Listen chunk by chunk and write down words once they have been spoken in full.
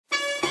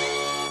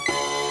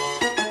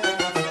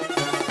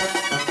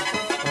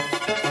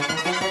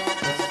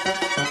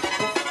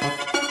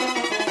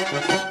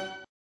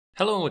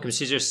Hello and welcome to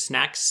Caesar's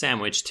Snack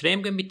Sandwich. Today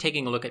I'm going to be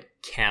taking a look at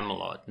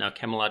Camelot. Now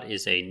Camelot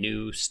is a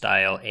new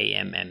style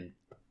AMM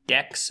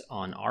DEX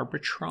on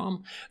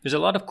Arbitrum. There's a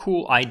lot of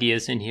cool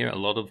ideas in here, a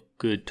lot of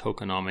good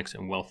tokenomics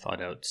and well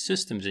thought out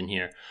systems in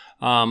here.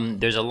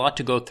 There's a lot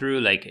to go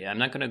through. Like, I'm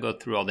not going to go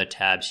through all the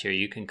tabs here.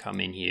 You can come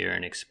in here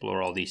and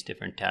explore all these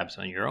different tabs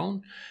on your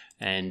own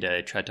and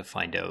try to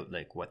find out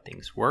like what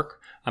things work.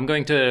 I'm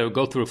going to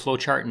go through a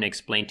flowchart and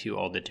explain to you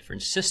all the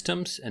different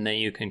systems, and then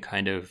you can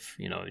kind of,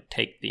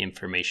 take the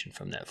information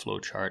from that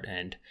flowchart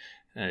and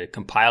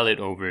compile it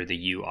over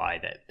the UI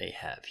that they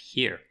have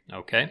here.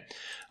 Okay.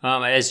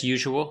 As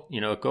usual,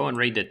 go and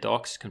read the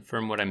docs,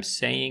 confirm what I'm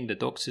saying. The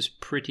docs is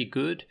pretty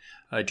good.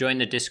 Join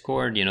the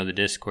Discord. The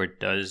Discord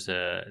does,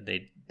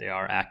 they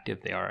are active.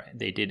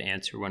 They did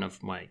answer one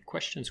of my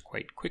questions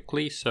quite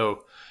quickly.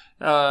 So,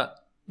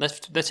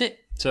 that's it.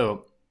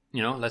 So,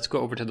 let's go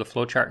over to the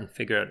flowchart and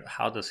figure out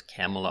how does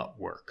Camelot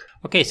work.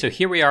 Okay, so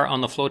here we are on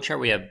the flowchart.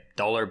 We have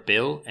Dollar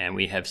Bill and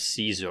we have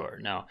Caesar.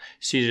 Now,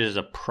 Caesar is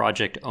a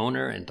project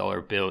owner and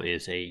Dollar Bill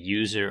is a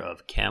user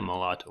of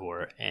Camelot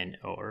or an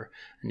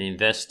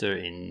investor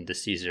in the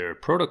Caesar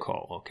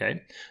protocol.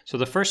 Okay, so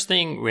the first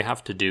thing we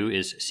have to do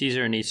is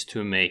Caesar needs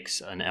to make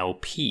an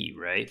LP,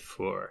 right,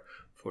 for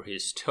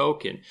his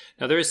token.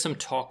 Now there is some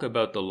talk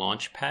about the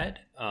launchpad.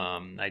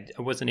 I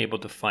wasn't able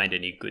to find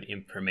any good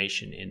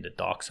information in the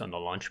docs on the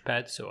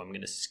launchpad, so I'm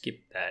going to skip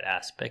that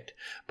aspect.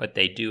 But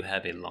they do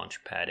have a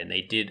launchpad, and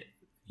they did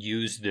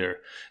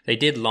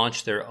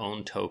launch their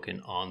own token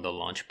on the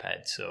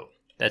launchpad. So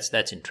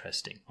that's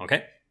interesting.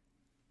 Okay.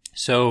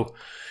 So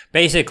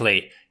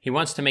basically, he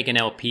wants to make an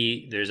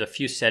LP. There's a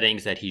few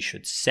settings that he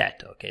should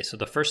set. Okay, so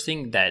the first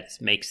thing that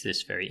makes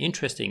this very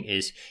interesting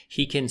is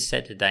he can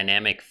set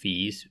dynamic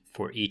fees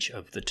for each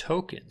of the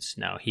tokens.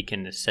 Now he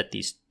can set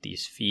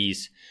these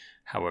fees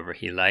however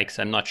he likes.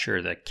 I'm not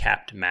sure the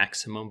capped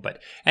maximum,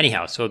 but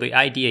anyhow, so the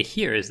idea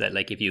here is that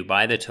like if you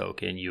buy the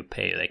token, you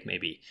pay like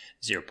maybe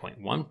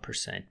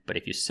 0.1%, but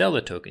if you sell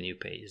the token, you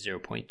pay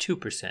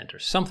 0.2% or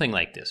something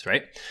like this,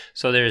 right?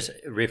 So there's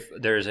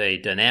a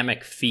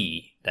dynamic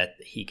fee that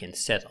he can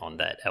set on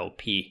that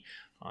LP,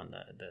 on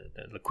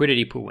the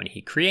liquidity pool when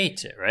he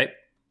creates it, right?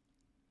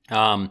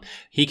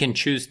 He can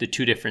choose the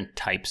two different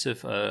types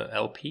of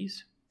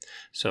LPs.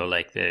 So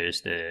like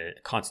there's the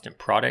constant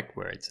product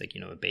where it's like,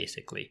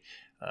 basically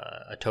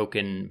a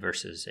token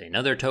versus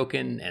another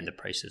token and the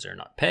prices are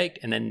not pegged.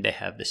 And then they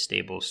have the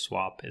stable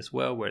swap as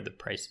well where the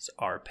prices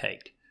are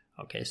pegged.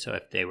 Okay, so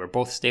if they were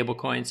both stable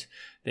coins,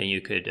 then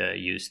you could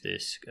use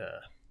this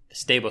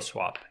stable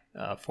swap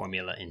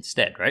formula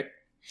instead, right?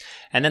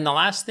 And then the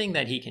last thing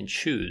that he can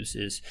choose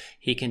is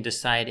he can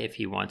decide if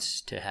he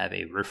wants to have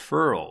a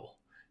referral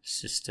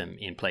system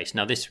in place.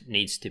 Now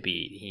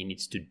he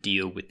needs to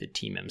deal with the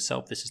team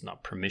himself. This is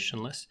not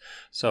permissionless.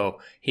 So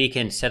he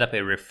can set up a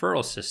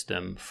referral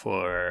system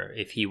for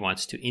if he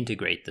wants to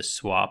integrate the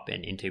swap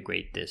and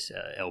integrate this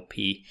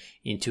LP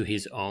into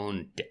his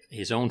own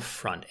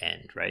front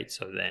end, right?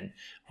 So then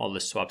all the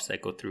swaps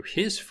that go through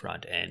his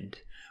front end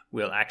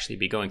will actually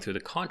be going through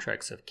the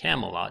contracts of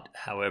Camelot.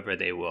 However,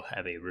 they will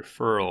have a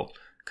referral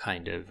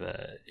kind of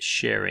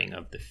sharing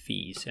of the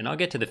fees. And I'll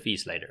get to the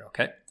fees later,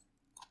 okay?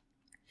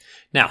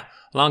 Now,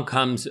 along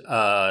comes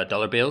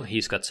Dollar Bill.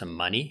 He's got some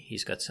money.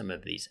 He's got some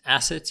of these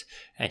assets,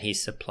 and he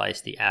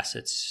supplies the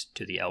assets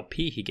to the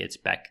LP. He gets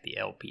back the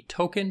LP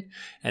token,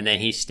 and then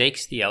he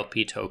stakes the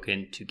LP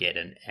token to get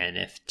an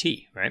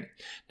NFT, right?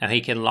 Now,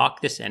 he can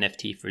lock this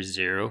NFT for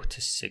 0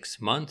 to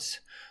 6 months.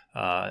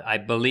 I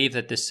believe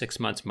that this 6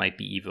 months might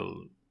be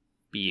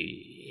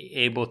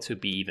able to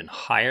be even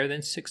higher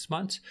than 6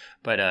 months,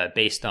 but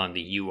based on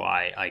the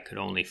UI, I could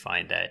only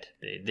find that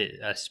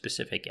a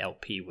specific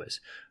LP was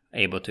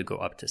able to go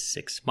up to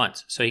 6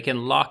 months. So he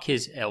can lock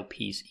his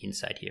LPs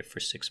inside here for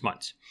 6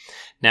 months.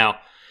 Now,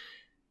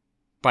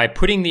 by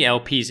putting the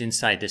LPs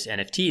inside this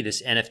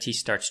NFT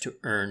starts to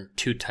earn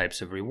two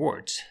types of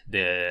rewards.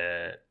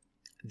 The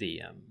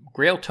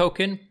GRAIL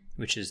token,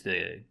 which is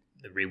the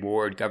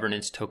reward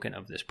governance token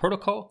of this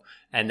protocol,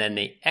 and then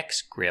the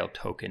GRAIL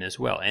token as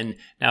well. And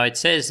now it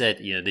says that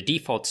the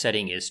default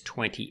setting is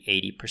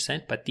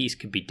 20-80%, but these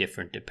could be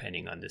different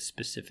depending on the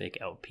specific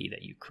LP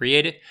that you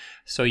created.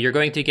 So you're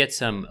going to get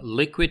some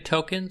liquid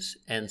tokens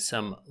and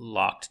some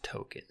locked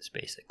tokens,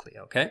 basically.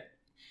 Okay.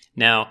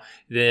 Now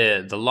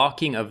the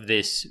locking of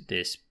this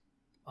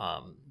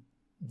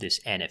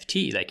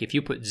NFT, like if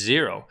you put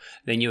 0,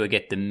 then you will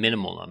get the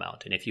minimal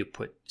amount. And if you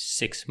put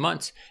 6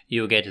 months,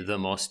 you'll get the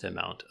most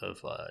amount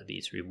of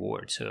these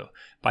rewards. So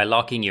by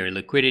locking your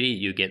liquidity,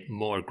 you get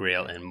more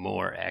GRAIL and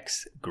more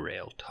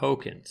GRAIL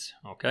tokens.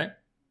 Okay.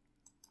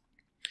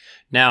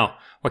 Now,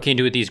 what can you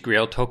do with these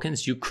GRAIL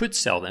tokens? You could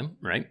sell them,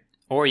 right?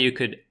 Or you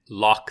could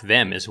lock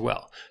them as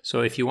well.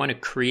 So if you want to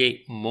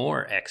create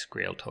more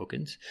GRAIL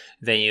tokens,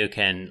 then you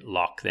can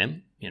lock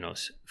them,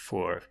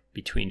 for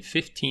between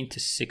 15 to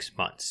 6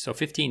 months. So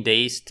 15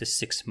 days to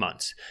 6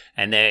 months.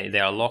 And they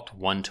are locked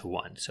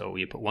 1-to-1. So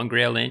you put 1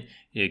 GRAIL in,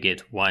 you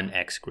get 1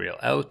 GRAIL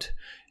out,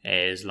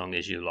 as long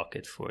as you lock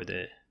it for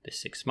the the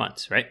 6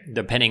 months, right?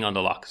 Depending on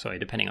the lock. Sorry,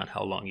 depending on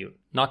how long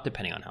not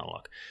depending on how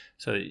long.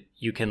 So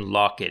you can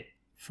lock it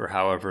for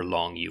however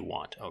long you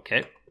want,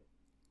 okay?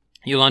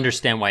 You'll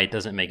understand why it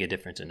doesn't make a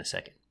difference in a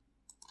second.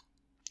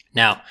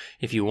 Now,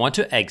 if you want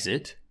to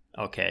exit,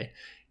 okay,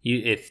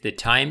 if the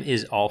time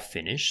is all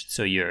finished,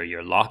 so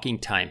your locking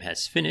time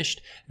has finished,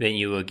 then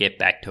you will get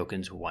back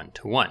tokens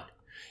 1-to-1.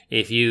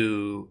 If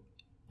you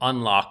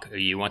unlock or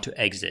you want to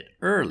exit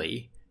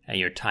early, and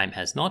your time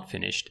has not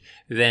finished,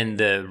 then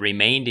the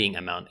remaining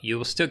amount, you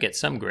will still get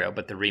some GRAIL,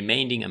 but the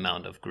remaining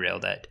amount of GRAIL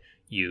that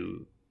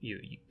you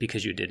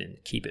because you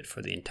didn't keep it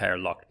for the entire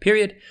locked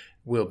period,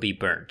 will be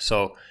burned.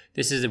 So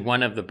this is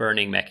one of the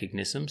burning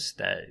mechanisms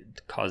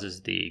that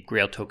causes the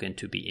GRAIL token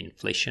to be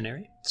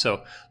inflationary.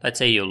 So let's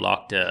say you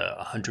locked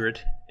 100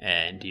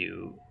 and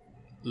you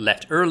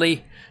left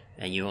early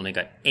and you only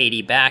got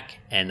 80 back,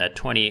 and the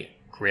 20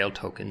 GRAIL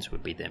tokens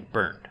would be then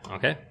burned,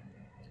 okay?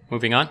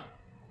 Moving on.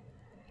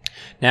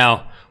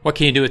 Now, what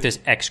can you do with this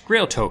X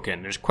GRAIL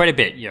token? There's quite a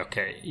bit.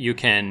 Okay,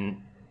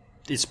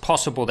 it's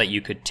possible that you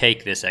could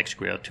take this X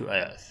GRAIL to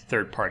a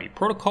third-party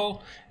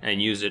protocol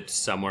and use it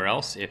somewhere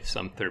else if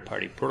some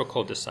third-party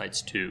protocol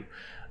decides to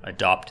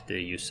adopt the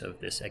use of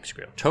this X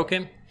GRAIL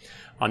token.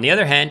 On the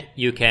other hand,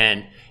 you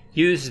can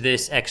use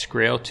this X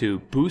GRAIL to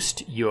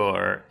boost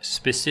your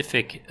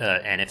specific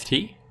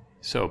NFT,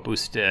 so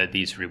boost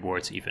these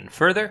rewards even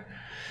further.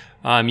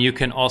 You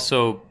can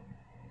also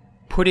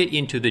put it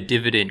into the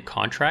dividend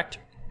contract.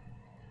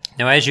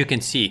 Now, as you can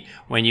see,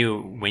 when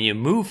you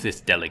move this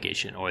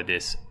delegation or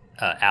this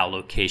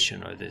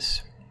allocation or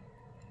this,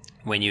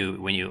 when you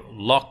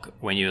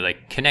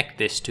like connect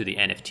this to the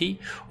NFT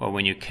or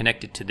when you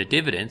connect it to the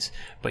dividends,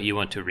 but you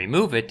want to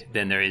remove it,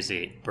 then there is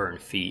a burn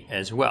fee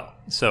as well.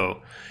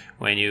 So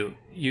when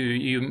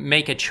you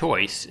make a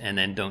choice and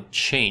then don't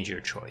change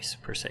your choice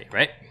per se,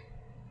 right?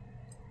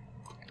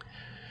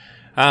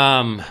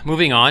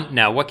 Moving on.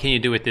 Now, what can you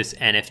do with this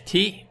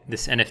NFT?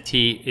 This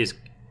NFT is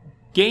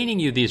gaining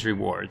you these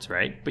rewards,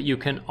 right? But you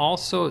can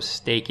also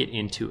stake it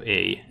into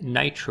a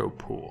nitro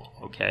pool,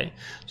 okay?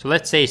 So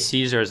let's say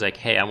Caesar is like,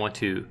 hey, I want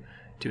to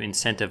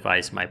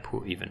incentivize my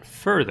pool even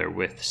further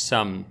with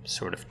some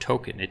sort of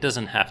token. It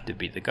doesn't have to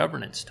be the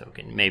governance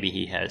token. Maybe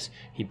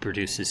he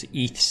produces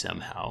ETH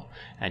somehow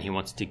and he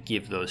wants to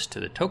give those to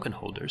the token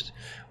holders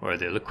or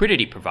the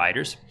liquidity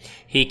providers.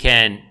 He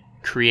can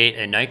create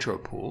a nitro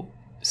pool,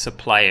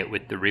 supply it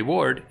with the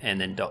reward,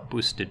 and then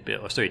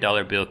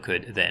dollar bill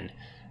could then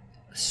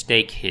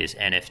stake his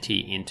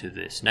NFT into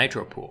this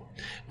nitro pool.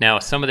 Now,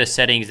 some of the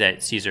settings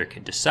that Caesar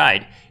can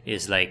decide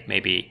is like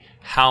maybe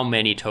how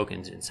many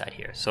tokens inside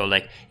here. So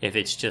like if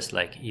it's just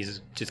like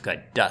he's just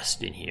got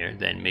dust in here,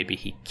 then maybe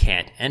he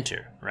can't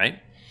enter, right?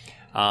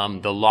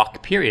 The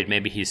lock period,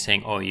 maybe he's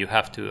saying, oh, you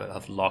have to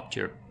have locked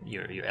your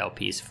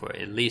LPs for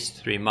at least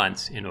 3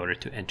 months in order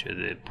to enter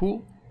the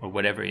pool, or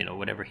whatever,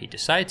 whatever he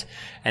decides.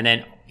 And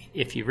then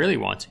if he really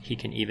wants, he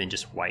can even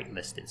just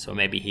whitelist it. So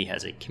maybe he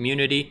has a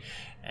community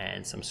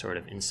and some sort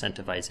of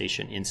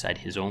incentivization inside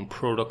his own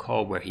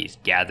protocol where he's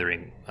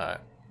gathering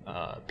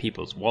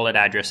people's wallet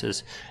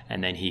addresses,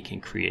 and then he can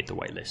create the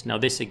whitelist. Now,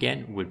 this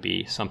again would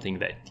be something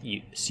that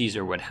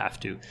Caesar would have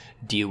to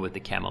deal with the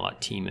Camelot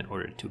team in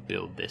order to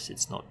build this.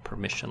 It's not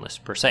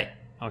permissionless per se,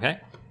 okay?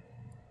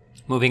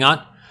 Moving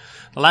on.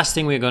 The last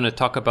thing we're going to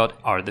talk about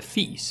are the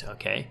fees,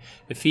 okay?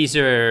 The fees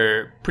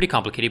are pretty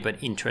complicated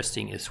but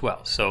interesting as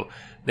well. So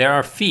there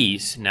are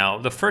fees. Now,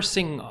 the first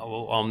thing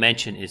I'll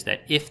mention is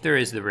that if there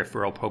is the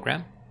referral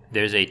program,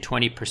 there's a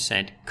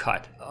 20%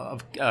 cut,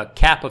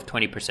 cap of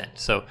 20%.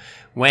 So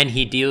when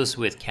he deals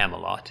with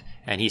Camelot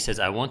and he says,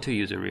 I want to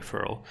use a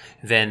referral,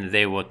 then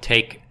they will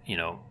take,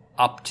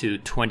 up to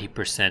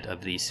 20%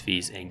 of these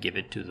fees and give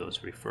it to those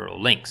referral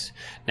links.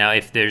 Now,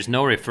 if there's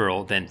no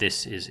referral, then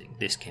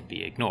this can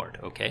be ignored,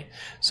 okay?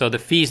 So the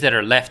fees that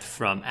are left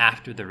from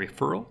after the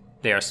referral,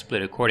 they are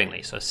split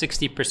accordingly. So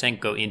 60%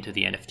 go into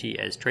the NFT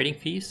as trading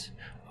fees,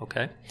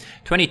 okay?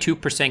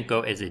 22%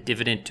 go as a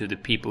dividend to the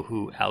people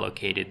who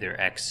allocated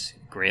their X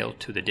GRAIL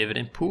to the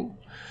dividend pool.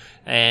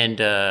 And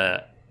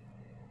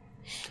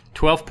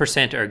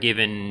 12% are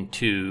given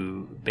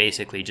to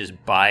basically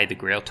just buy the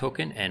GRAIL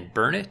token and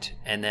burn it,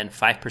 and then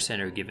 5%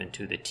 are given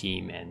to the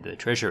team and the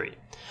treasury.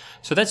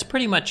 So that's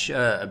pretty much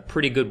a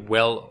pretty good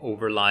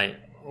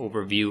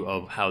overview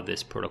of how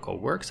this protocol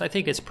works. I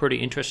think it's pretty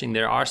interesting.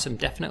 There are some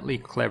definitely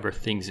clever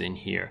things in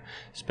here,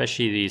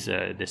 especially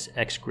this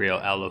X GRAIL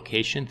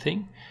allocation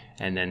thing,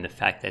 and then the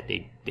fact that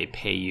they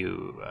pay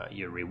you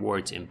your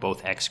rewards in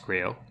both X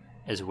GRAIL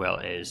as well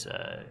as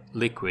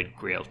liquid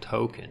GRAIL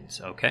tokens,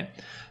 okay?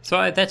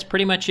 So that's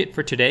pretty much it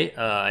for today.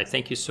 I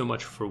thank you so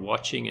much for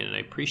watching, and I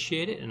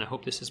appreciate it, and I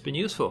hope this has been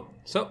useful.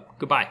 So,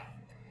 goodbye.